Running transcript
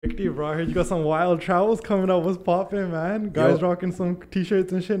360, bro. I heard you got some wild travels coming up. What's poppin', man? Guys rocking some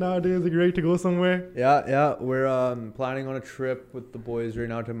t-shirts and shit nowadays. Like, ready to go somewhere? Yeah. We're planning on a trip with the boys right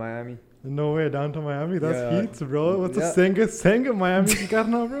now to Miami. No way, down to Miami. That's heats, bro. What's a Singhs Miami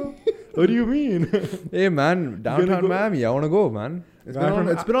now, bro? What do you mean? Hey, man, downtown Miami. I want to go, man. It's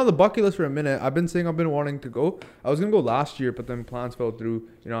been on the bucket list for a minute. I've been saying I've been wanting to go. I was going to go last year, but then plans fell through.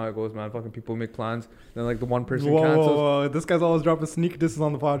 You know how it goes, man. Fucking people make plans. Then, like, the one person cancels. Whoa. This guy's always dropping sneak disses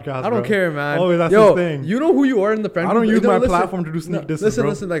on the podcast, I don't care, man. Oh, that's his thing. You know who you are in the friend group. I don't use my platform to do sneak disses,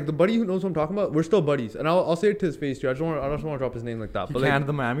 Listen. Like, the buddy who knows what I'm talking about, we're still buddies. And I'll say it to his face, too. I just want to drop his name like that. He canceled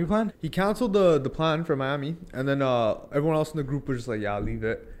the Miami plan? He canceled the plan for Miami. And then everyone else in the group was just like, yeah, leave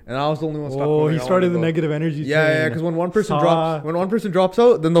it. And I was the only one stuck. Oh, he started the negative energy. Yeah, because when one person drops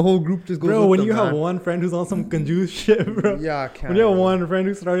out, then the whole group just goes. Bro, when you have one friend who's on some conjuice shit, bro. Yeah, I can't. When you have one friend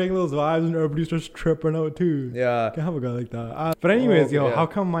who's starting those vibes and everybody starts tripping out too. Yeah, can't have a guy like that. But anyways, how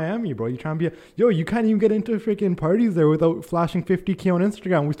come Miami, bro? You trying to be you can't even get into freaking parties there without flashing 50K on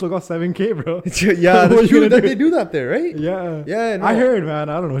Instagram. We still got 7K, bro. Yeah, that's true. They do that there, right? Yeah. Yeah. No. I heard, man.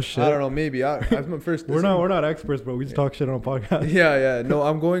 I don't know shit. I don't know. Maybe. That's my first. We're not experts, bro. We just talk shit on a podcast. Yeah. No,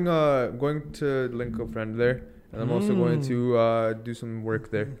 I'm going to link a friend there, and I'm also going to do some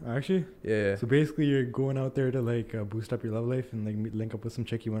work there. Actually? Yeah. So basically, you're going out there to like boost up your love life and like link up with some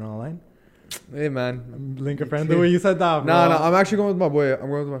chick you went online. Hey, man. Link a friend. The way you said that, bro. No. I'm actually going with my boy. I'm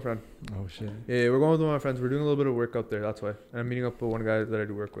going with my friend. Oh shit. Yeah, we're going with my friends. We're doing a little bit of work out there. That's why. And I'm meeting up with one guy that I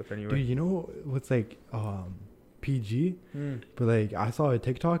do work with anyway. Dude, you know what's like PG? But like I saw a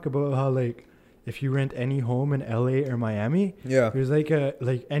TikTok about how like if you rent any home in LA or Miami, there's like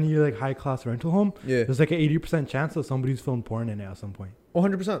any like high class rental home, there's like an 80% chance that somebody's filmed porn in it at some point.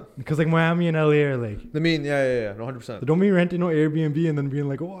 100%. Because like Miami and LA are like. I mean, yeah, 100%. So don't be renting no Airbnb and then being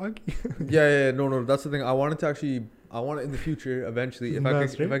like, oh, no. That's the thing. I want it in the future eventually if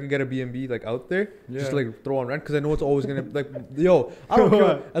I could get a B&B like out there, just like throw on rent, because I know it's always gonna like I don't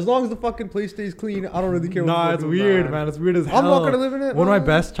care as long as the fucking place stays clean. I don't really care. Nah, it's weird, man. It's weird as hell. I'm not gonna live in it. One of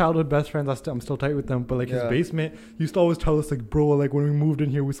my childhood best friends, I'm still tight with them, but like his basement used to always tell us like, bro, like when we moved in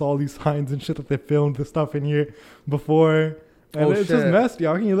here, we saw all these signs and shit that they filmed the stuff in here before. And it's just messed,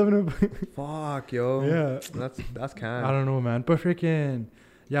 yo. How can you live in a fuck, yo? Yeah, that's kind. I don't know, man. But freaking.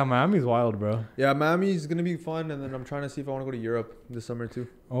 Yeah, Miami's wild, bro. Yeah, Miami's going to be fun. And then I'm trying to see if I want to go to Europe this summer, too.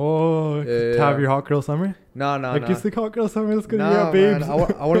 Oh, to have your hot girl summer? No. Like, you think hot girl summer? Let's go to Europe, babes. I want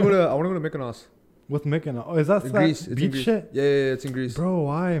to go to Mykonos. What's Mykonos? Oh, is that Greece? Beach shit? Yeah, it's in Greece. Bro,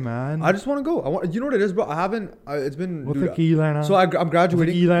 why, man? I just want to go. You know what it is, bro? I haven't. It's been. What's the key line? So I'm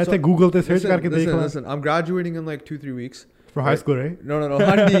graduating. I think Google this. Listen. I'm graduating in like 2-3 weeks. For high school, right? No.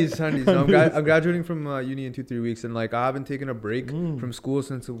 Handies. No, I'm graduating from uni in 2-3 weeks, and like I haven't taken a break from school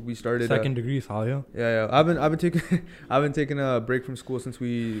since we started. Second degree, Salia. Yeah. I've been taking a break from school since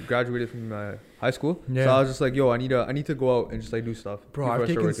we graduated from high school. Yeah. So I was just like, I need to go out and just like do stuff. Bro, I've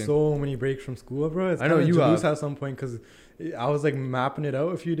taken so many breaks from school, bro. I know you have at some point, because I was like mapping it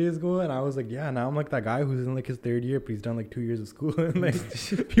out a few days ago, and I was like, now I'm like that guy who's in like his third year, but he's done like 2 years of school, and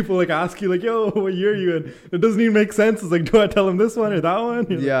like people like ask you like, yo, what year are you in? It doesn't even make sense. It's like, do I tell him this one or that one?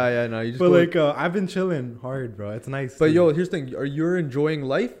 No, you just. But like, I've been chilling hard, bro. It's nice. But here's the thing: you're enjoying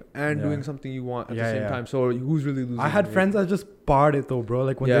life and doing something you want at the same time. So who's really losing? I had friends that just barred it though, bro.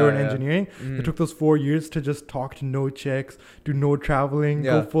 Like when they were in engineering, they took those 4 years to just talk to no chicks, do no traveling,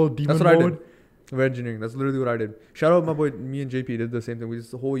 go full demon mode. I did. We're engineering. That's literally what I did. Shout out my boy. Me and JP did the same thing. We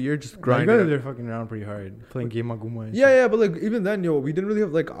just the whole year just grinding. You guys are fucking around pretty hard, playing Game Maguma. And shit. But like even then, we didn't really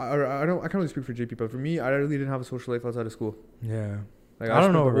have like I can't really speak for JP, but for me, I really didn't have a social life outside of school. Yeah. Like I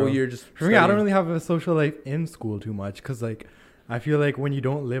don't know. The whole year just for me, I don't really have a social life in school too much, because like I feel like when you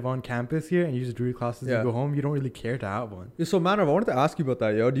don't live on campus here and you just do your classes and you go home, you don't really care to have one. Yeah, so Manav, I wanted to ask you about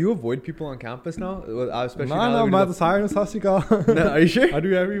that, yo. Do you avoid people on campus now? Especially no, I'm at the siren, Sastika. Are you sure? I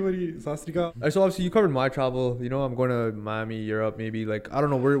do everybody, Sastika. So obviously you covered my travel. I'm going to Miami, Europe, maybe. Like, I don't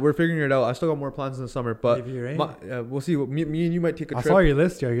know. We're figuring it out. I still got more plans in the summer, but maybe, right? We'll see. Me and you might take a trip. I saw your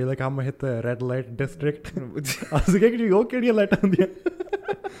list, yo. You're like, I'm going to hit the red light district. I was like, okay, light on the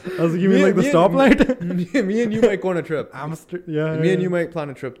I was like, you mean like the stoplight? Me and you might go on a trip. Me and you might plan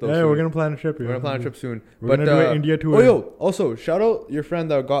a trip though. Yeah, soon. we're gonna plan a trip. We're gonna plan a trip soon. We're gonna do an India tour. Also shout out your friend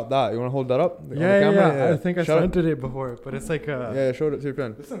that got that. You wanna hold that up? Yeah. I think I sent it before, but it's like showed it to your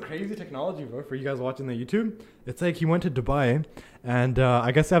friend. There's some crazy technology, bro. For you guys watching the YouTube, it's like he went to Dubai, and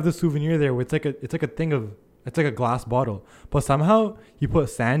I guess they have this souvenir there. Where it's like a glass bottle, but somehow he put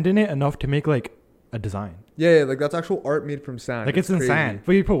sand in it enough to make like a design. Yeah, like that's actual art made from sand. Like it's in sand,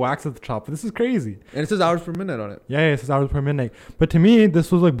 but you put wax at the top. But this is crazy. And it says hours per minute on it. Yeah, it says hours per minute. But to me,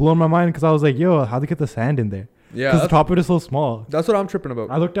 this was like blowing my mind, because I was like, yo, how'd they get the sand in there? Yeah. Because the top of it is so small. That's what I'm tripping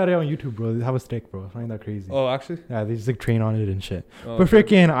about. I looked at it on YouTube, bro. They have a stick, bro. I find that crazy. Oh, actually? Yeah, they just like train on it and shit. Oh, but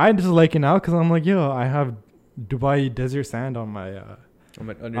freaking, I just like it now because I'm like, yo, I have Dubai desert sand on my...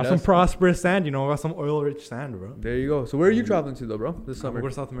 I have some prosperous sand, you know. I got some oil-rich sand, bro. There you go. So where are you traveling to, though, bro, this summer? I'm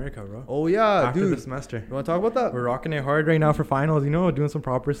going to South America, bro. Oh, yeah, After dude. the semester. You want to talk about that? We're rocking it hard right now for finals, you know, doing some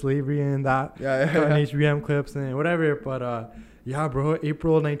proper slavery and that. Yeah. HBM clips and whatever. But, yeah, bro,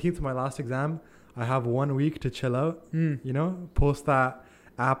 April 19th, my last exam. I have 1 week to chill out, you know, post that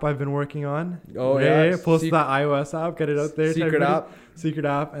app I've been working on. Oh, yeah. Post that iOS app, get it out there. Secret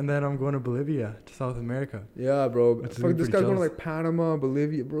app. And then I'm going to Bolivia, to South America. Yeah, bro. Fuck, this guy's going to jealous. like Panama,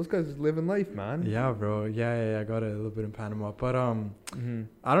 Bolivia. Bro, this guy's just living life, man. Yeah, bro. Yeah. I got it a little bit in Panama. But I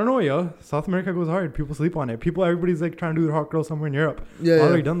don't know, yo. South America goes hard. People sleep on it. Everybody's like trying to do their hot girl somewhere in Europe. Yeah, I've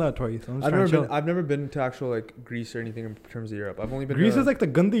already done that twice. I've never been to actual like Greece or anything in terms of Europe. I've only been Greece is like the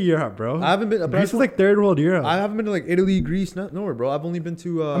Gandhi Europe, bro. I haven't been. Greece is like third world Europe. I haven't been to like Italy, Greece, nowhere, bro. I've only been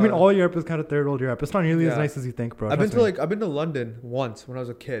to. I mean, all Europe is kind of third world Europe. It's not nearly as nice as you think, bro. I've been to London once when I was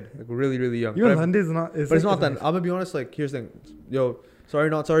a kid, like really, really young. Even London is not. But it's not that. I'm gonna be honest. Like, here's the thing, yo. Sorry,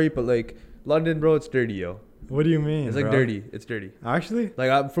 not sorry, but like London, bro, it's dirty, yo. What do you mean? It's like dirty. It's dirty. Actually?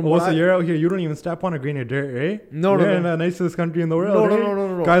 Like you're out here. You don't even step on a grain of dirt, right? No. You're in the nicest country in the world.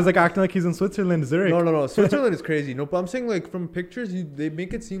 No. Guys like acting like he's in Switzerland, Zurich. No. Switzerland is crazy. No, but I'm saying like from pictures, they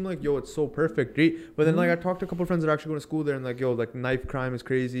make it seem like yo, it's so perfect, right? But then like I talked to a couple of friends that are actually going to school there, and like yo, like knife crime is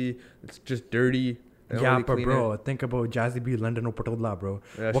crazy. It's just dirty. Yeah, but bro, think about Jazzy B, London, or Patola, bro.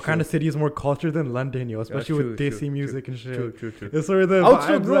 Yeah, what kind of city is more cultured than London, yo? Especially with Desi music and shit. True. It's where the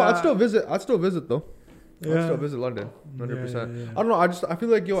I'd still visit though. Yeah. I'd still visit London, 100%. Yeah. I don't know. I feel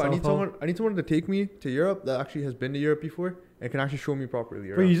like I need someone to take me to Europe that actually has been to Europe before and can actually show me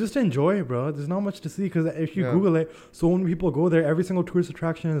properly. But you just enjoy, bro. There's not much to see because if you Google it, so many people go there. Every single tourist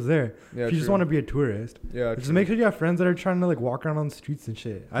attraction is there. Yeah, if you just want to be a tourist, just make sure you have friends that are trying to like walk around on the streets and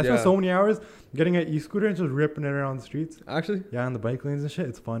shit. I spent so many hours getting an e-scooter and just ripping it around the streets. Actually, yeah, on the bike lanes and shit.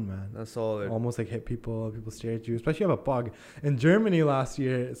 It's fun, man. That's solid. Almost like hit people stare at you. Especially if you have a pug. In Germany last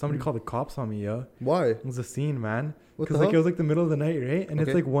year, somebody called the cops on me, yo. Why? It was a scene, man. Because like it was like the middle of the night, right? And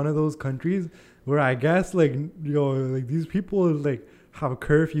it's like one of those countries where I guess like like these people like have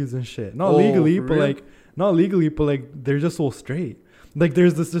curfews and shit. Not legally, but like they're just so straight. Like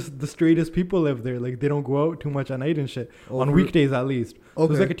there's the straightest people live there. Like they don't go out too much at night and shit. On weekdays at least. So it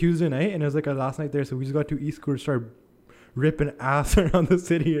was like a Tuesday night and it was like a last night there. So we just got to e-scooters, started ripping ass around the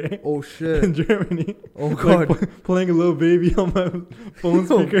city, right? Oh shit. In Germany. Oh god. Like, playing a little baby on my phone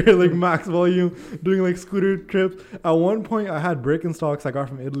speaker, like max volume, doing like scooter trips. At one point I had Birkenstocks I got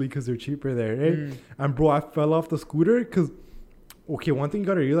from Italy because they're cheaper there, right? And bro, I fell off the scooter because one thing you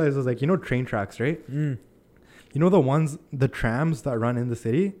gotta realize is like, you know, train tracks, right? You know the trams that run in the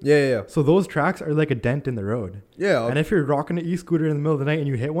city? Yeah. So those tracks are like a dent in the road. Yeah. And if you're rocking an e-scooter in the middle of the night and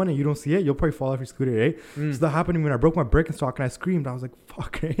you hit one and you don't see it, you'll probably fall off your scooter, right? So that happened to me when I broke my Birkenstock and I screamed. I was like,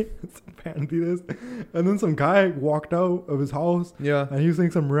 fuck, right? Can't do this. And then some guy walked out of his house. Yeah. And he was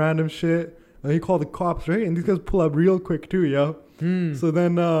saying some random shit. And he called the cops, right? And these guys pull up real quick too, yo. So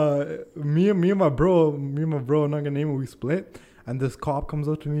then me and my bro, I'm not gonna name it, we split. And this cop comes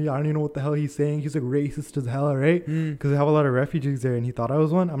up to me. I don't even know what the hell he's saying. He's like racist as hell, right? Because they have a lot of refugees there, and he thought I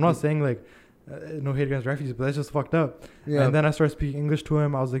was one. I'm not saying like no hate against refugees, but that's just fucked up. Yeah. And then I started speaking English to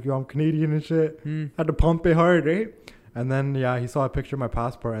him. I was like, yo, I'm Canadian and shit. Had to pump it hard, right? And then he saw a picture of my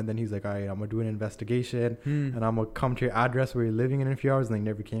passport, and then he's like, all right, I'm gonna do an investigation, and I'm gonna come to your address where you're living in a few hours. And they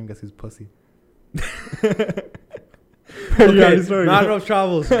never came. Guess he's pussy. Okay, not enough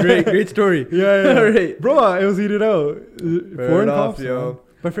travels. Great story. Yeah. Right. Bro, it was heated out. Foreign cops, yo.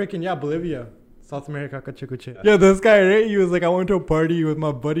 But freaking Bolivia, South America, kache. Yeah, this guy, right? He was like, I went to a party with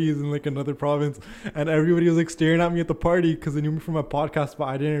my buddies in like another province, and everybody was like staring at me at the party because they knew me from my podcast, but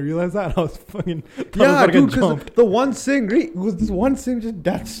I didn't realize that. I was fucking dude. Because the one Singh, right? It was this one Singh just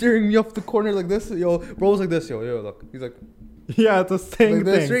dead staring me off the corner like this, yo. Bro was like this, yo. Look, he's like. Yeah, it's a Singh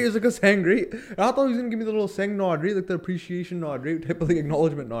like thing. It's like a Singh, right? And I thought he was gonna give me the little Singh nod, right? Like the appreciation nod, right? Type of like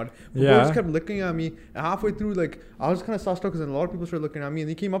acknowledgement nod. But he just kept looking at me, and halfway through, like I was kind of sussed out because a lot of people started looking at me, and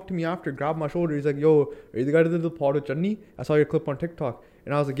he came up to me after, grabbed my shoulder. He's like, "Yo, are you the guy that did the pot with chutney? I saw your clip on TikTok."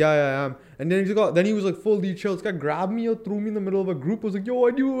 And I was like, yeah, I am. And then he was like fully chill. This guy grabbed me, threw me in the middle of a group. Was like, yo,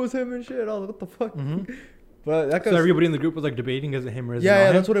 I knew it was him and shit. I was like, what the fuck? But that so everybody in the group was like debating is it him or is it not him?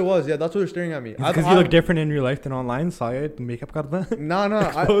 Yeah, that's what it was. Yeah, that's what they're staring at me. Because you look different in real life than online. Saw it, makeup karta.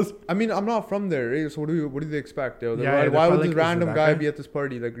 No. I mean, I'm not from there. Right? So what do they expect? Yo? Why would this random guy be at this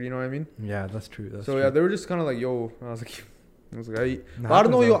party? Like, you know what I mean? Yeah, that's true. Yeah, they were just kind of like, yo. I was like, I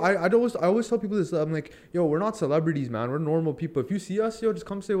don't know, yo. I always tell people this. I'm like, yo, we're not celebrities, man. We're normal people. If you see us, yo, just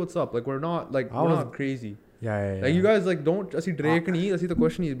come say what's up. Like, we're not crazy. Yeah. Like you guys like don't just see Drake and eat. Let's see the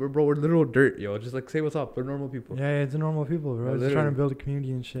question. Bro, we're literal dirt, yo. Just like say what's up. We're normal people. Yeah, it's a normal people, bro. We're just trying to build a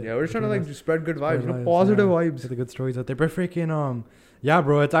community and shit. Yeah, we're just trying to like spread good vibes, you know, positive vibes. Get the good stories out there. But freaking yeah,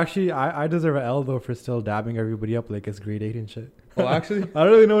 bro. It's actually I deserve an L though for still dabbing everybody up like it's grade 8 and shit. Oh, actually, I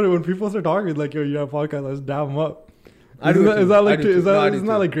don't really know that when people start talking like, yo, you have a podcast, let's dab them up. Isn't that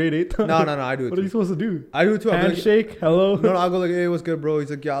like grade 8? No, I do it. What are you supposed to do? I do it too. Handshake, like, hello. No, I'll go like, hey, what's good, bro? He's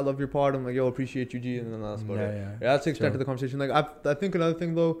like, yeah, I love your part. I'm like, yo, appreciate you, G, and then that's about it. Yeah, that's the extent of the conversation. Like, I think another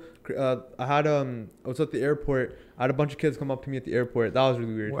thing though, I had I was at the airport. I had a bunch of kids come up to me at the airport. That was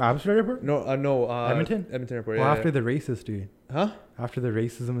really weird. Amsterdam Airport? No, Edmonton Airport. Well, after the racist, dude. Huh? After the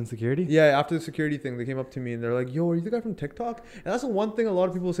racism and security? Yeah, after the security thing, they came up to me and they're like, yo, are you the guy from TikTok? And that's the one thing a lot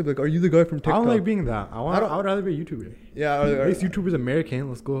of people say, like, are you the guy from TikTok? I don't like being that. I would rather be a YouTuber. Yeah. At least YouTuber's American.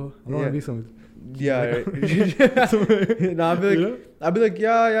 Let's go. I don't want to be some... Yeah, right. No, I'd be like,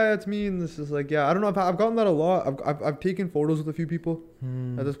 yeah, it's me, and this is like, yeah, I don't know. I've gotten that a lot. I've taken photos with a few people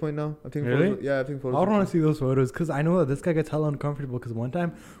at this point now. I've taken photos. I've taken photos. I don't want to see those photos because I know that this guy gets hella uncomfortable. Because one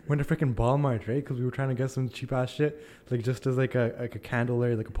time we went to freaking Walmart, right? Because we were trying to get some cheap ass shit, like just as like a candle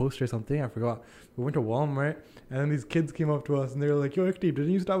or like a poster or something. I forgot. We went to Walmart, and then these kids came up to us, and they were like, "Yo, Steve,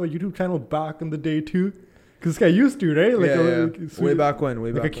 didn't you used to have a YouTube channel back in the day too?" Because this guy used to, right? Like way back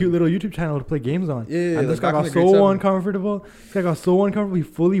when. A cute little YouTube channel to play games on. Yeah. And this guy got so uncomfortable. This guy got so uncomfortable. He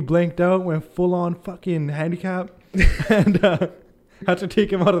fully blanked out, went full on fucking handicap. And had to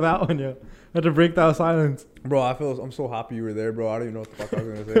take him out of that one, yo. Had to break that silence. Bro, I'm so happy you were there, bro. I don't even know what the fuck I was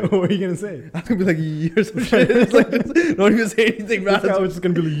going to say. What are you going to say? I was going to be like, yee or some shit. It's like, don't even say anything, man. I was just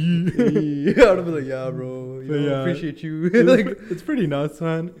going to be like, yee. Yeah, I would be like, yeah, bro. Appreciate you. It's pretty nuts,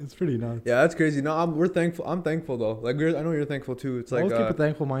 man. It's pretty nuts. Yeah, that's crazy. No, we're thankful. I'm thankful, though. Like, I know you're thankful, too. It's like... I always keep a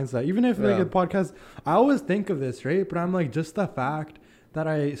thankful mindset. Even if, like, a podcast... I always think of this, right? But I'm like, just the fact that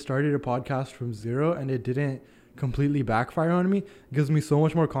I started a podcast from zero and it didn't completely backfire on me gives me so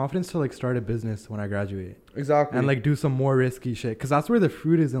much more confidence to like start a business when I graduate. Exactly. And like do some more risky shit because that's where the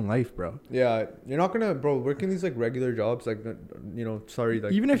fruit is in life, bro. Yeah, you're not gonna, bro, working these like regular jobs, like, you know,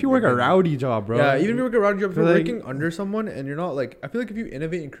 like even if you work a rowdy job, bro. Yeah, even if you work a rowdy job, if you're working under someone and you're not like, I feel like if you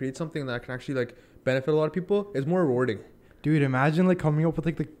innovate and create something that can actually like benefit a lot of people, it's more rewarding. Dude, imagine like coming up with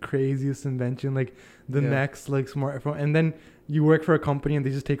like the craziest invention, like the next like smartphone, and then you work for a company and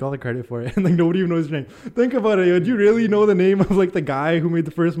they just take all the credit for it, and like nobody even knows your name. Think about it, yo. Do you really know the name of like the guy who made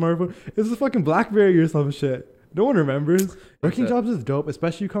the first smartphone? It's a fucking BlackBerry or some shit. No one remembers. Working jobs is dope,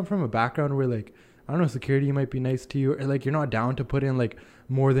 especially you come from a background where like, I don't know, security might be nice to you, or like you're not down to put in like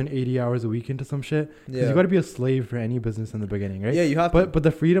more than 80 hours a week into some shit. Because you got to be a slave for any business in the beginning, right? Yeah, you have to. But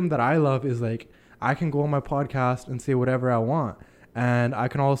the freedom that I love is like, I can go on my podcast and say whatever I want. And I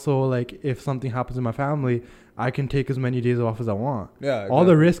can also, like, if something happens in my family, I can take as many days off as I want. Yeah. Exactly. All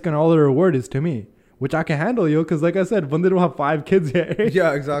the risk and all the reward is to me, which I can handle, yo. Because, like I said, when they don't have 5 kids yet, right?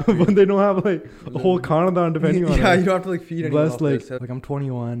 Yeah, exactly. When they don't have, like, a whole Canada depending on it. Yeah, you don't have to, like, feed anyone else. Like, I'm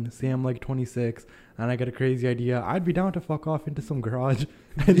 21, say I'm, like, 26, and I get a crazy idea. I'd be down to fuck off into some garage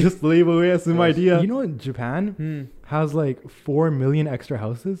and just slave away at some idea. You know, Japan has, like, 4 million extra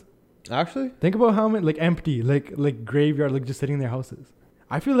houses. Actually, think about how many like empty, like graveyard, like just sitting in their houses.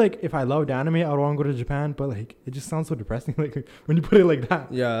 I feel like if I loved anime, I would want to go to Japan, but like it just sounds so depressing. Like when you put it like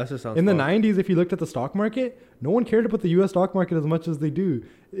that. Yeah, that just sounds. In the 90s, if you looked at the stock market, no one cared about the U.S. stock market as much as they do.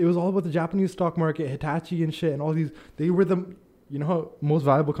 It was all about the Japanese stock market, Hitachi and shit, and all these. They were the, you know, how most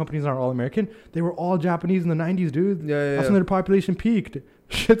valuable companies are all American. They were all Japanese in the 90s, dude. Yeah. That's when their population peaked.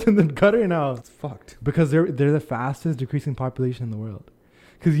 Shit's in the gutter now. It's fucked because they're the fastest decreasing population in the world.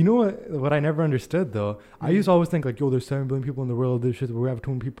 Because you know what I never understood, though? I used to always think, like, yo, there's 7 billion people in the world. There's shit, we have 2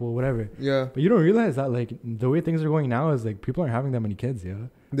 million people, whatever. Yeah. But you don't realize that, like, the way things are going now is, like, people aren't having that many kids, yeah?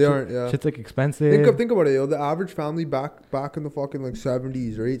 They aren't, yeah. Shit's, like, expensive. Think about it, yo. The average family back in the fucking, like,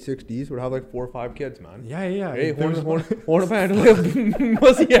 70s or 60s would have, like, 4 or 5 kids, man. Yeah. Hey, horn up and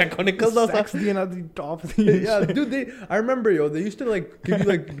yeah, dude, I remember, yo, they used to, like, give you,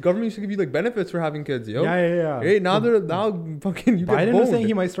 like, government used to give you, like, benefits for having kids, yo. Yeah. Hey, now fucking, you Biden was saying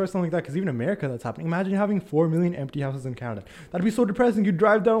he might start something like that, because even America, that's happening. Imagine having 4 million empty houses in Canada. That'd be so depressing. You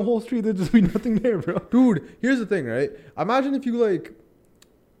drive down a whole street, there'd just be nothing there, bro. Dude, here's the thing, right? Imagine if you, like,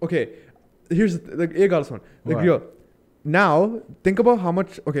 okay, here's like, I got this one. Like, yo, now think about how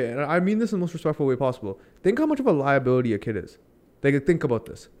much. Okay, and I mean this in the most respectful way possible. Think how much of a liability a kid is. Like, think about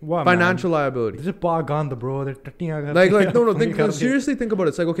this. What, financial liability. They're just bog on the bro. They're like no. Think seriously. Think about it.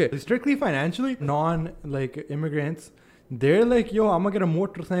 It's like, okay, strictly financially, like immigrants. They're like, yo, I'm gonna get a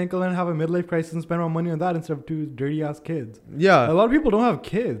motorcycle and have a midlife crisis and spend my money on that instead of 2 dirty ass kids. Yeah, a lot of people don't have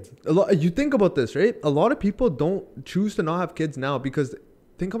kids. You think about this, right? A lot of people don't choose to not have kids now because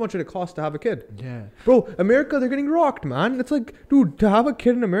think how much it costs to have a kid. Yeah. Bro, America, they're getting rocked, man. It's like, dude, to have a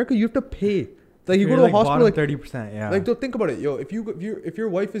kid in America, you have to pay. Like you go to a hospital, like 30%, yeah. Like, don't think about it, yo. If your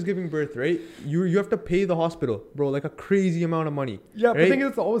wife is giving birth, right, you have to pay the hospital, bro, like a crazy amount of money. Yeah, right? but I think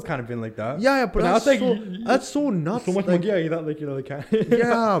it's always kind of been like that. Yeah, but that's like that's so nuts. So much like, money, yeah, that like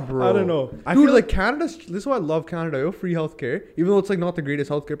yeah, bro. I don't know. Dude, like Canada, this is why I love Canada. Yo, free healthcare, even though it's like not the greatest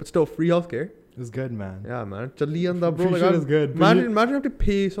healthcare, but still free healthcare. It's good, man. Yeah, man. Bro, Free shit is good. Imagine have to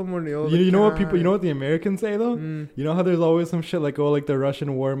pay someone. You know what people? You know what the Americans say though? You know how there's always some shit like, oh, like the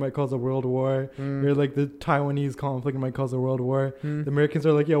Russian war might cause a world war, or like the Taiwanese conflict might cause a world war. The Americans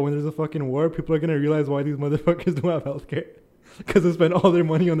are like, yo, when there's a fucking war, people are gonna realize why these motherfuckers don't have healthcare, because they spend all their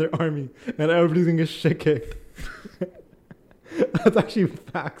money on their army, and everybody's gonna get shit kicked. That's actually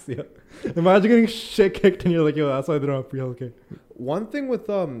facts, yeah. Imagine getting shit kicked and you're like, yo, that's why they don't have free healthcare. One thing with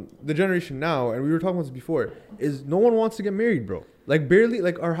the generation now, and we were talking about this before, is no one wants to get married, bro. Like barely,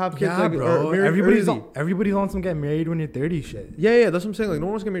 like or have kids. Yeah, like, bro. Everybody wants to get married when you're 30. Shit. Yeah, that's what I'm saying. Like no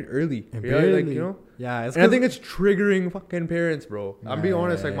one wants to get married early. Barely. Like, you know. Yeah, and I think it's triggering fucking parents, bro. I'm being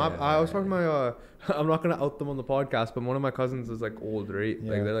honest. Like I was talking to my. I'm not gonna out them on the podcast, but one of my cousins is like old, right?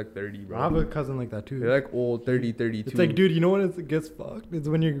 Yeah. Like they're like 30, bro. I have a cousin like that too. They're like old, 30, 32. It's like, dude, you know when it gets fucked? It's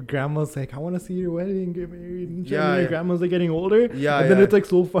when your grandma's like, I want to see your wedding, get married, and shit. Yeah, and your grandma's like getting older. Yeah, and then it's like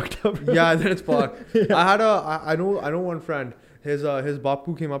so fucked up. Yeah, then it's fucked. I know one friend. His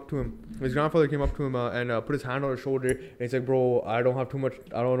bapu came up to him. His grandfather came up to him and put his hand on his shoulder. And he's like, bro, I don't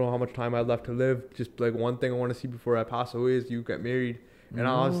know how much time I have left to live. Just like one thing I want to see before I pass away is you get married. And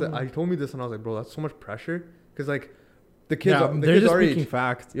I told me this and I was like, bro, that's so much pressure. Because like the kids, they're just speaking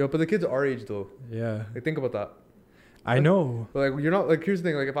facts. Yo, but the kids are our age though. Yeah. Like think about that. I know. But like you're not like here's the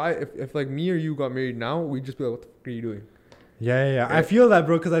thing. Like if like me or you got married now, we'd just be like, what the fuck are you doing? Yeah. Right? I feel that,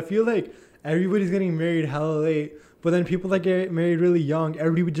 bro, because I feel like everybody's getting married hella late. But then people that get married really young,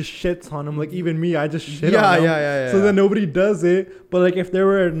 everybody just shits on them. Like even me, I just shit on them. Yeah. So then nobody does it. But like if there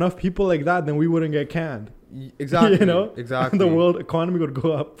were enough people like that, then we wouldn't get canned. Exactly. You know? Exactly. The world economy would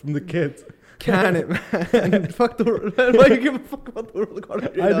go up from the kids. Can it, man? Fuck the world. Why you give a fuck about the world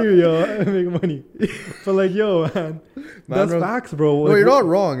economy? I do, yo. I make money. But like, yo, man that's facts, bro. No, like, you're not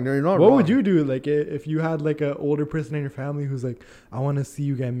wrong. No, you're not wrong. What would you do, like, if you had like an older person in your family who's like, I want to see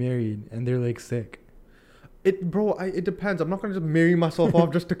you get married, and they're like sick? It depends. I'm not gonna just marry myself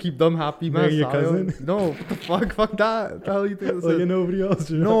off just to keep them happy, man. Marry your cousin? No, what the fuck that? What the hell you think this like is? Nobody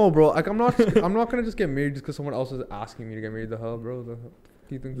else. No, bro. Like I'm not gonna just get married just because someone else is asking me to get married. The hell, bro.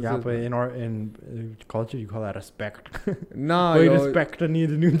 You think this is, but in culture you call that respect. Nah, we respect and need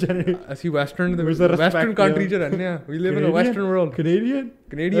a new generation. I see Western respect, country. We live Canadian? in a Western world. Canadian.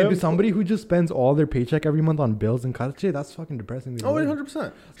 Somebody who just spends all their paycheck every month on bills and cuts shit, that's fucking depressing.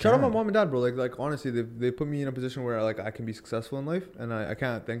 100%. Shout out my mom and dad, bro. Like honestly, they put me in a position where like I can be successful in life, and I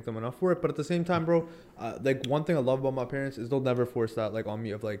can't thank them enough for it. But at the same time, bro, like one thing I love about my parents is they'll never force that like on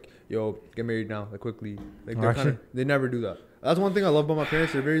me of like, yo, get married now, like quickly. Like they never do that. That's one thing I love about my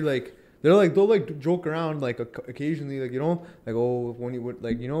parents. They're very like they'll like joke around like occasionally, like, you know, like, oh, when you would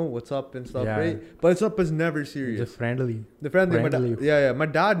like, you know, what's up and stuff, right? But it's up is never serious. Just friendly. The friendly. My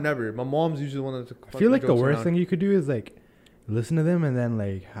dad never. My mom's usually the one that's. I feel like the worst thing you could do is like listen to them and then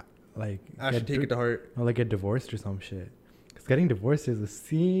like actually take it to heart. Or like get divorced or some shit. Cause getting divorced is a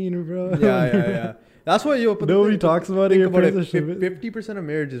scene, bro. Yeah. That's why nobody talks about it. 50% of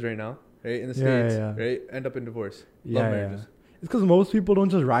marriages right now, right, in the States, right, end up in divorce. Love marriages. It's because most people don't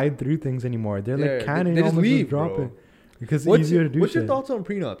just ride through things anymore. They're like canning. They just leave, drop it. Because it's easier to do. What's your thoughts on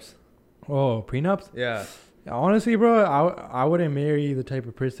prenups? Oh, prenups? Yeah. Honestly, bro, I wouldn't marry the type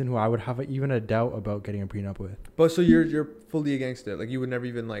of person who I would have even a doubt about getting a prenup with. But so you're fully against it? Like you would never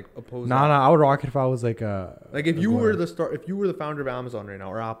even like oppose? Nah, I would rock it if I was like like if you were the founder of Amazon right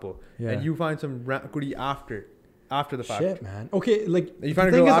now or Apple, and you find some equity after the fact. Shit, man. Okay, like you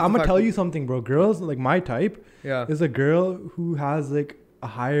the thing is, I'm gonna tell you something, bro. Girls, like my type, is a girl who has like a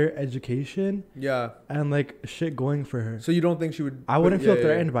higher education, and like shit going for her. So you don't think she would? I wouldn't feel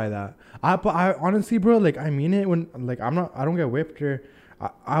threatened by that. But I honestly, bro, like I mean it when like I don't get whipped or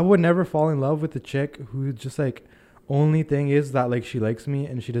I would never fall in love with a chick who just like only thing is that like she likes me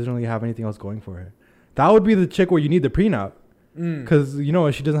and she doesn't really have anything else going for her. That would be the chick where you need the prenup, because you know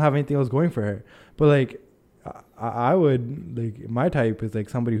she doesn't have anything else going for her. But like I would like my type is like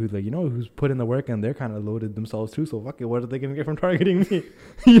somebody who's like, you know, who's put in the work and they're kind of loaded themselves too. So fuck it, what are they gonna get from targeting me?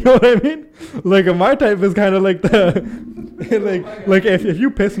 You know what I mean? Like my type is kind of like the like if you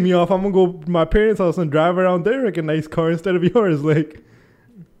piss me off, I'm gonna go to my parents' house and drive around there like a nice car instead of yours. Like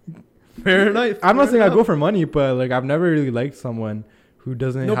fair enough. I'm not saying I go for money, but like I've never really liked someone who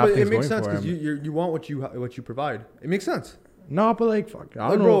doesn't have things going for him. No, but it makes sense because you want what you provide. It makes sense. No, but like, fuck, I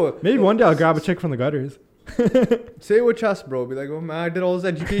don't know. Maybe one day I'll grab a chick from the gutters. Say it with chest, bro. Be like, oh man, I did all this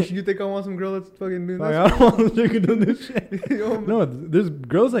education. You think I want some girl that's fucking doing this? I don't want some chick doing this shit. No, there's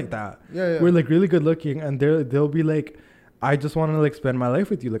girls like that. Yeah. We're like really good looking, and they'll be like, I just want to like spend my life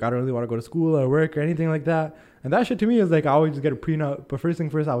with you. Like I don't really want to go to school or work or anything like that. And that shit to me is like I always just get a prenup. But first thing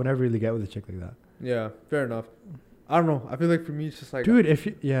first, I would never really get with a chick like that. Yeah, fair enough. I don't know. I feel like for me, it's just like, dude, if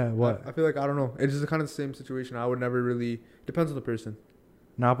you, what? I feel like I don't know. It's just kind of the same situation. I would never really. Depends on the person.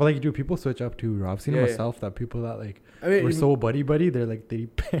 Nah, but like, dude, people switch up too, bro. I've seen it myself that people that like we're so buddy, they're like they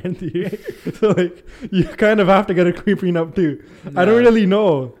parent. So like you kind of have to get a prenup too. Nah. I don't really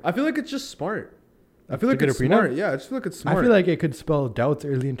know. I feel like it's just smart. I feel like it's smart. Yeah, I just feel like it's smart. I feel like it could spell doubts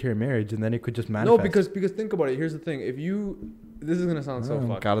early into your marriage, and then it could just manifest. No, because think about it. Here's the thing. If you, this is gonna sound so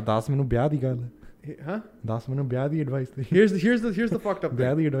fucked. Huh? Advice. Here's the fucked up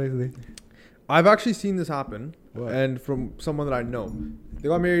thing. Advice. I've actually seen this happen, what? And from someone that I know. They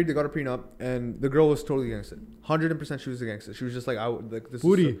got married, they got a prenup, and the girl was totally against it. 100% she was against it. She was just like, I would like this.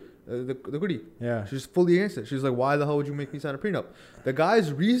 Booty. The goodie. Yeah. She was fully against it. She was like, why the hell would you make me sign a prenup? The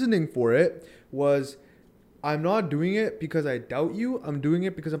guy's reasoning for it was, I'm not doing it because I doubt you. I'm doing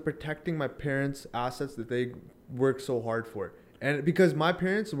it because I'm protecting my parents' assets that they worked so hard for. And because my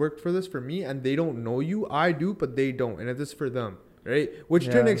parents worked for this for me and they don't know you, I do, but they don't. And it's for them, right? Which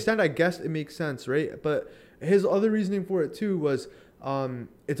to an extent, I guess it makes sense, right? But his other reasoning for it too was,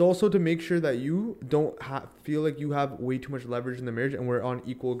 it's also to make sure that you don't feel like you have way too much leverage in the marriage and we're on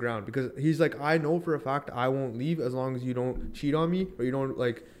equal ground. Because he's like, I know for a fact I won't leave as long as you don't cheat on me or you don't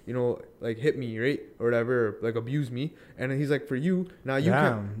like hit me, right, or whatever, or, like abuse me. And he's like, for you now, you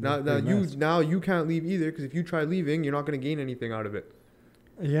can't you can't leave either, because if you try leaving, you're not going to gain anything out of it.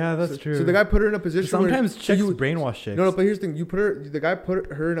 Yeah, that's true. So the guy put her in a position. Sometimes chicks brainwash chicks. No, but here's the thing: the guy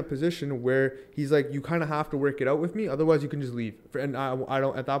put her in a position where he's like, you kind of have to work it out with me, otherwise you can just leave. And I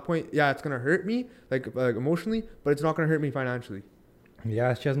don't. At that point, yeah, it's gonna hurt me like emotionally, but it's not gonna hurt me financially.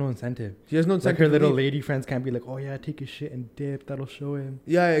 Yeah, she has no incentive. She has no incentive. Like her little lady friends can't be like, oh yeah, take a shit and dip. That'll show him.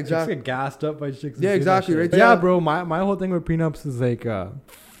 Yeah, exactly. Chicks get gassed up by chicks. Yeah, exactly. Right. Yeah, bro. My whole thing with prenups is like,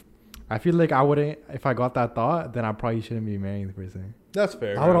 I feel like I wouldn't, if I got that thought, then I probably shouldn't be marrying the person. That's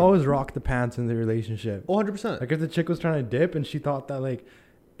fair. I would always rock the pants in the relationship. 100%. Like if the chick was trying to dip and she thought that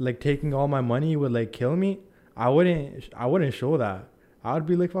like taking all my money would like kill me, I wouldn't show that. I would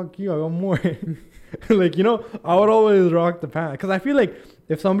be like, fuck you, I got more. Like, you know, I would always rock the pants. Because I feel like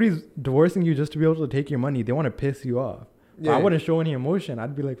if somebody's divorcing you just to be able to take your money, they want to piss you off. Yeah. I wouldn't show any emotion.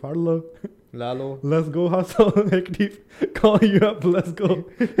 I'd be like, Farlo. Lalo. Let's go hustle. Active. Call you up. Let's go.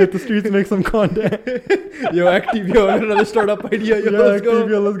 Hit the streets, make some content. Yo, Active, yo, another startup idea. Yo, let's Active, go.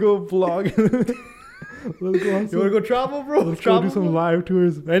 Yo, let's go vlog. Let's go hustle. You want to go travel, bro? Let's go do some live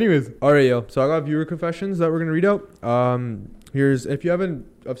tours. Anyways. All right, yo. So I got viewer confessions that we're going to read out. Here's, if you haven't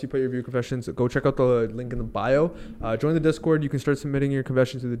obviously put your viewer confessions, go check out the link in the bio. Join the Discord. You can start submitting your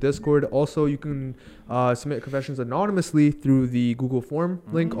confessions through the Discord. Also, you can submit confessions anonymously through the Google form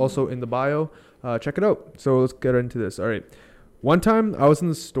link, also in the bio. Check it out. So let's get into this. All right. One time I was in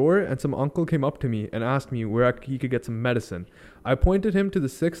the store and some uncle came up to me and asked me where he could get some medicine. I pointed him to the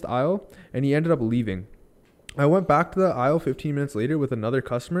 6th aisle and he ended up leaving. I went back to the aisle 15 minutes later with another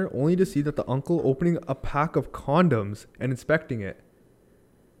customer, only to see that the uncle opening a pack of condoms and inspecting it.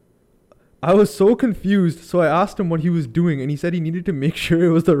 I was so confused, so I asked him what he was doing, and he said he needed to make sure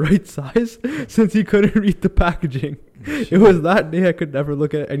it was the right size since he couldn't read the packaging. It was that day I could never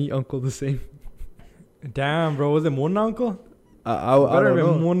look at any uncle the same. Damn, bro. Was it one uncle? I don't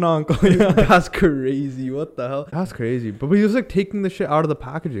know. One uncle. That's crazy. What the hell? That's crazy. But he was like taking the shit out of the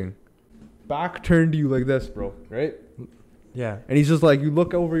packaging. Back turned to you like this, bro, right? Yeah. And he's just like, you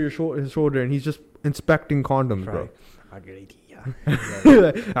look over his shoulder and he's just inspecting condoms, bro.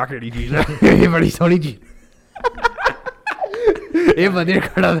 बड़ी सोनी चीज ये बंदे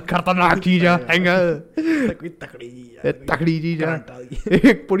खतरनाक चीज है कोई तकड़ी चीज है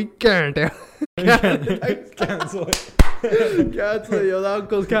एक बड़ी कैंट है cancel yo, that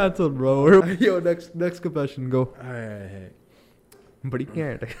uncle's canceled, bro. Yo, next confession, go. Alright. Bड़ी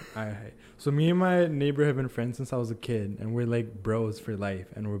कैंट है. Alright. So me and my neighbor have been friends since I was a kid, and we're like bros for life,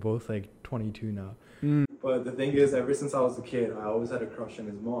 and we're both like 22 now. But the thing is, ever since I was a kid, I always had a crush on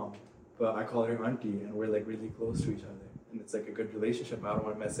his mom. But I call her auntie, and we're like really close to each other. And it's like a good relationship. I don't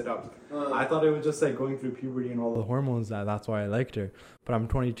want to mess it up. I thought it was just like going through puberty and all the hormones that's why I liked her. But I'm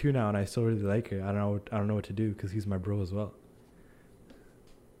 22 now, and I still really like her. I don't know what to do because he's my bro as well.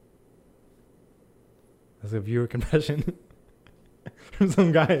 That's a viewer confession from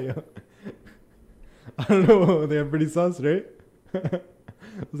some guy. Yo. I don't know. They're pretty sus, right?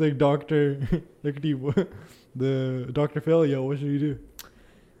 It's like Dr. The Dr. Phil, yo, what should you do?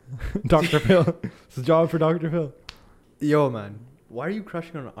 Dr. Phil. It's a job for Dr. Phil. Yo, man. Why are you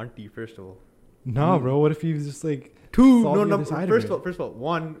crushing on an auntie, first of all? Nah, bro. What if he's just like... Two, no. First of all,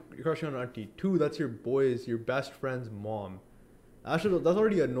 one, you're crushing on an auntie. Two, that's your best friend's mom. That's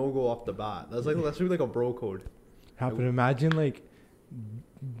already a no-go off the bat. That's really like a bro code. Happen. Imagine like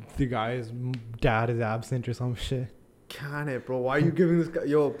the guy's dad is absent or some shit. Can it, bro? Why are you giving this guy?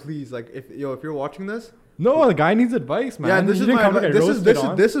 Yo, please, like, if you're watching this. No, the guy needs advice, man. Yeah,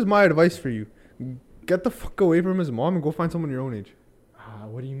 this is my advice for you. Get the fuck away from his mom and go find someone your own age.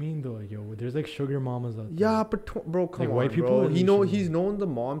 What do you mean though? Yo, there's like sugar mamas out there. Yeah, but bro, come on, white people. Bro. He's known the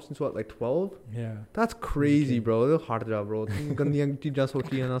mom since what, like 12? Yeah. That's crazy, bro. They're hard job, bro. Like, go to the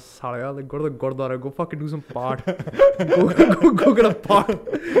gurdwara, go fucking do some part. go get a pot.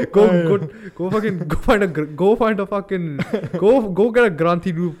 Go find a fucking go get a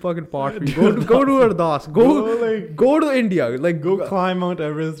granthi, do fucking pot for you. Go to Ardas. Go to India. Like go climb Mount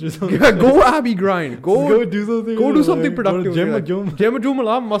Everest or something. Yeah, go Abbey grind. Go do something. Go do something productive. Gym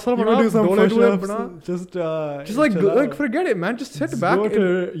muscle do some push-ups. Just like forget it, man. Just sit back. Go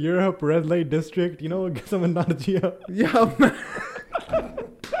to Europe, red light district. You know, get some Anarchia. Yeah, man.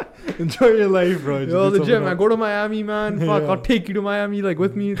 Enjoy your life, bro. Yo, the gym, man. Go to Miami, man. Fuck, I'll take you to Miami, like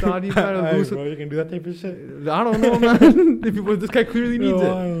with me. Bro, you can do that type of shit. I don't know, man. This guy clearly needs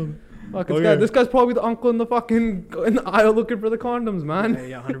it. Fuck, this guy's probably the uncle in the aisle looking for the condoms, man.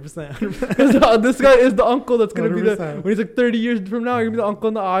 Yeah, 100%. This guy is the uncle that's gonna 100%. Be when he's like 30 years from now, he's gonna be the uncle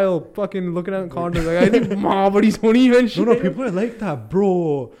in the aisle, fucking looking at condoms. Like, I think, but he's 20 even shit. No, people are like that,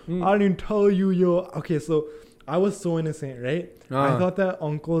 bro. I didn't even tell you, yo. Okay, so I was so innocent, right? I thought that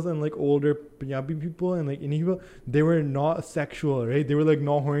uncles and like older Punjabi people and like Indian people, they were not sexual, right? They were like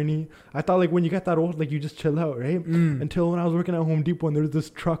not horny. I thought like when you get that old, like you just chill out, right? Until when I was working at Home Depot and there was this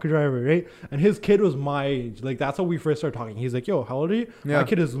truck driver, right? And his kid was my age. Like that's how we first started talking. He's like, yo, how old are you? Yeah. My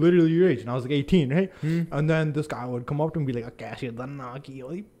kid is literally your age. And I was like 18, right? And then this guy would come up to me and be like,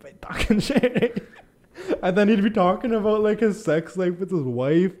 talking shit, right? And then he'd be talking about like his sex life with his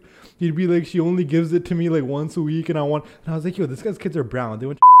wife. He'd be like, she only gives it to me like once a week, and I was like, yo, this guy's kids are brown. They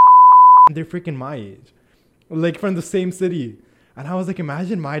went and they're freaking my age, like from the same city. And I was like,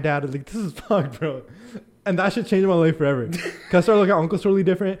 imagine my dad. Like, this is fucked, bro. And that should change my life forever. Cause I started looking at uncles totally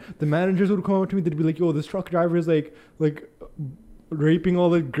different. The managers would come up to me. They'd be like, yo, this truck driver is like raping all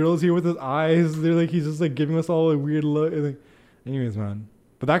the girls here with his eyes. They're like, he's just like giving us all a weird look. And, like, anyways, man.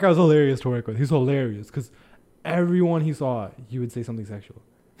 But that guy was hilarious to work with. He's hilarious because everyone he saw, he would say something sexual.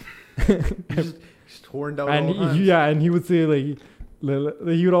 Just torn down. And he would say like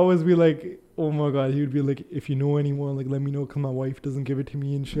he would always be like, oh my god, he would be like, if you know anyone, like let me know, cause my wife doesn't give it to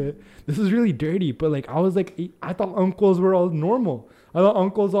me and shit. This is really dirty, but like I thought uncles were all normal. I thought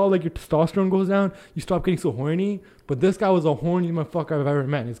uncles all like your testosterone goes down, you stop getting so horny. But this guy was the horniest motherfucker I've ever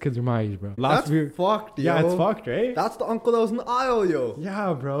met. His kids are my age, bro. That's fucked, yo. Yeah, it's fucked, right? That's the uncle that was in the aisle, yo.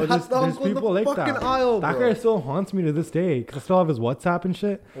 Yeah, bro. That's the uncle in the like fucking aisle, bro. That guy still haunts me to this day because I still have his WhatsApp and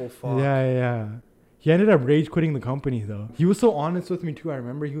shit. Oh, fuck. Yeah. He ended up rage quitting the company, though. He was so honest with me, too. I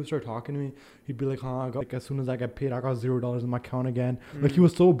remember he would start talking to me. He'd be like, like, as soon as I get paid, I got $0 in my account again. Like, he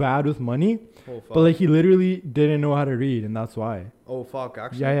was so bad with money. Oh, fuck. But, like, he literally didn't know how to read, and that's why. Oh, fuck,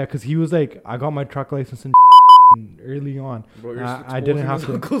 actually? Yeah, because he was like, I got my truck license and early on. Bro, you're I didn't have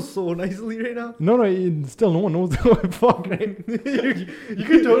to. Uncle so nicely right now. No, still no one knows. Fuck, right? you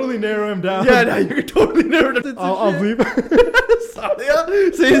could totally narrow him down. Yeah, no, you could totally narrow him down. I'll bleep.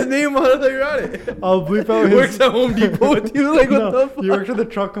 Sadia, say his name while you're at it. I'll bleep out his. Works at Home Depot with you. Like what the fuck? He works at the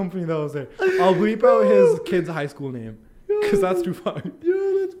truck company that was there. I'll bleep out his kid's high school name because that's too fucked.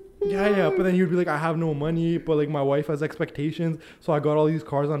 Yeah, but then he would be like, I have no money, but like my wife has expectations, so I got all these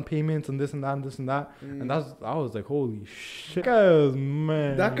cars on payments and this and that and this and that. And I was like, holy shit.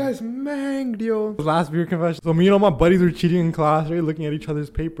 That guy's manged, yo. Last beer confession. So me and all my buddies were cheating in class, right, looking at each other's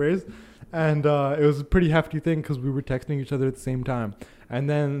papers. And it was a pretty hefty thing because we were texting each other at the same time. And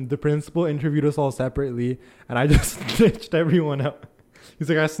then the principal interviewed us all separately, and I just snitched everyone out. He's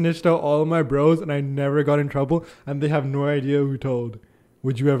like, I snitched out all of my bros, and I never got in trouble, and they have no idea who told.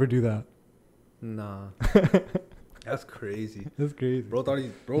 Would you ever do that? Nah. That's crazy. That's crazy. Bro,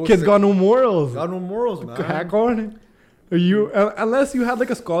 kids got no morals. Got no morals, man. Hack on. Unless you had like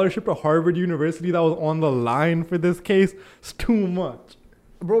a scholarship at Harvard University that was on the line for this case, it's too much.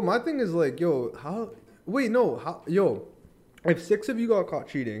 Bro, my thing is like, if 6 of you got caught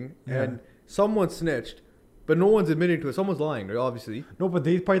cheating and someone snitched, but no one's admitting to it. Someone's lying, right? Obviously. No, but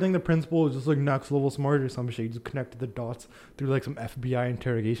they probably think the principal is just like next level smart or some shit. You just connected the dots through like some FBI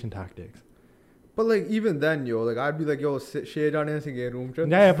interrogation tactics. But like even then, yo, like I'd be like, yo, shade on anything, get room.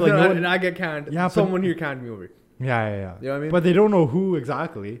 Yeah, but like and I get canned. Yeah, someone here canned me over. Yeah. You know what I mean? But they don't know who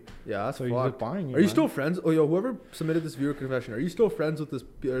exactly. Yeah, that's so you're just buying it. Are you still friends? Oh, yo, whoever submitted this viewer confession, are you still friends with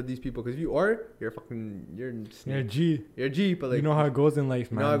these people? Because if you are, you're a G. You're a G, but like you know how it goes in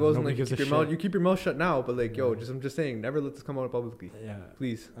life, man. You know how it goes in life. You keep your mouth shut now, but like, yo, I'm just saying, never let this come out publicly. Yeah,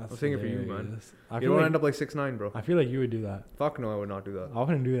 please. I'm saying it for you, man. You don't want to end up like 6ix9ine, bro. I feel like you would do that. Fuck no, I would not do that. I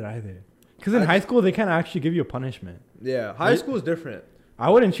wouldn't do it either. Because in high school, they can't actually give you a punishment. Yeah, high school is different. I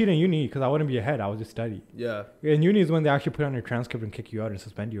wouldn't cheat in uni because I wouldn't be ahead. I would just study. Yeah. In uni is when they actually put on your transcript and kick you out and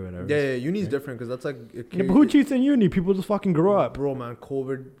suspend you or whatever. Yeah, uni is different because that's like... Yeah, but who cheats in uni? People just fucking grow up. Bro, man,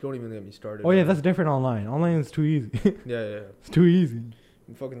 COVID, don't even get me started. Oh, yeah, that's different online. Online is too easy. Yeah. It's too easy.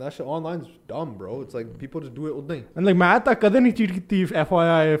 Fucking that shit online's dumb, bro. It's like people just do it all day. And like, math, I couldn't cheat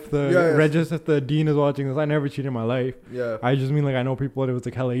FYI if the if the dean is watching this. I never cheated in my life. Yeah. I just mean like I know people that it was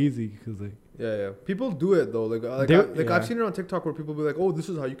like hella easy because like... Yeah. People do it though. I've seen it on TikTok where people be like, "Oh, this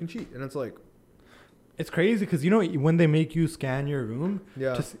is how you can cheat," and it's like, it's crazy because you know when they make you scan your room,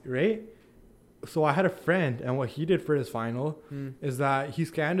 right? So I had a friend, and what he did for his final is that he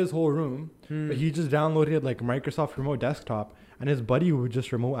scanned his whole room, but he just downloaded like Microsoft Remote Desktop, and his buddy would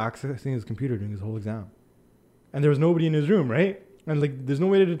just remote accessing his computer during his whole exam, and there was nobody in his room, right? And like, there's no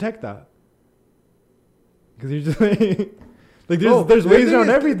way to detect that because you're just like. Like there's ways around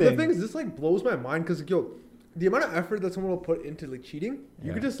everything. The thing is, this like blows my mind because yo, the amount of effort that someone will put into like cheating,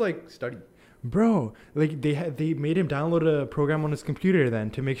 you could just like study. Bro, like they made him download a program on his computer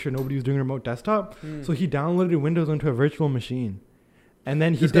then to make sure nobody was doing remote desktop. So he downloaded Windows onto a virtual machine, and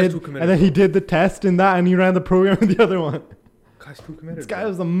then he did the test in that, and he ran the program in the other one. Guy's too committed. This guy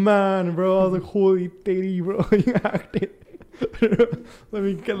was a man, bro. I was like, holy titty, bro, you acted. Let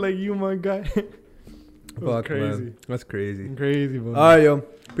me get like you, my guy. Fuck, crazy. Man. That's crazy. Crazy, bro. All right, yo.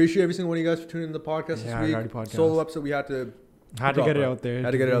 Appreciate every single one of you guys for tuning in to the podcast this week. Podcast. Solo episode, we had to get it out there.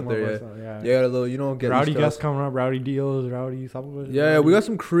 Had to get it out there, yeah. A little, get rowdy guests coming up, rowdy deals, rowdy something. Yeah, we got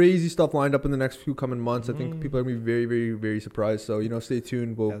some crazy stuff lined up in the next few coming months. I think people are going to be very, very, very surprised. So, stay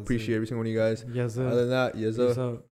tuned. We'll appreciate every single one of you guys. Yes, sir. Other than that, yes, sir.